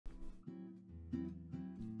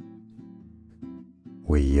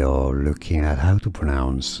We are looking at how to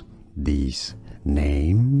pronounce this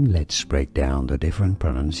name. Let's break down the different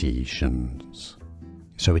pronunciations.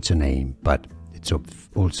 So it's a name, but it's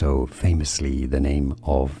also famously the name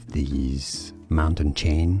of these mountain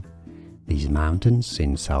chain, these mountains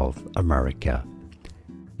in South America.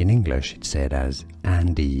 In English it's said as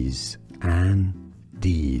Andes,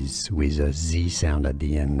 Andes, with a Z sound at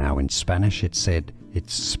the end. Now in Spanish it's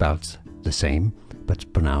spelled the same,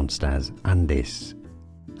 but pronounced as Andes,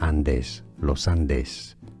 Andes, Los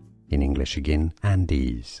Andes. In English again,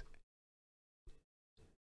 Andes.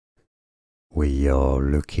 We are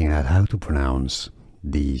looking at how to pronounce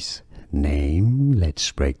this name.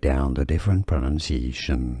 Let's break down the different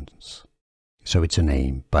pronunciations. So it's a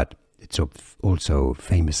name, but it's also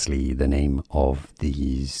famously the name of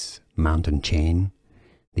these mountain chain,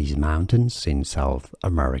 these mountains in South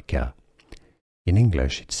America. In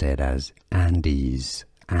English it's said as Andes,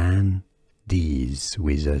 Andes,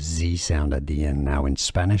 with a Z sound at the end. Now in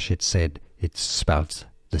Spanish it's spelled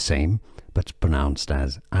the same, but pronounced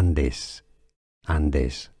as Andes,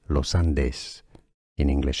 Andes, Los Andes. In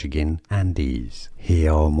English again, Andes.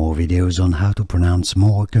 Here are more videos on how to pronounce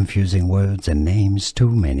more confusing words and names too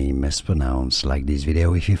many mispronounced. Like this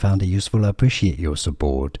video if you found it useful. I appreciate your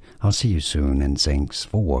support. I'll see you soon and thanks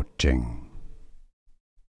for watching.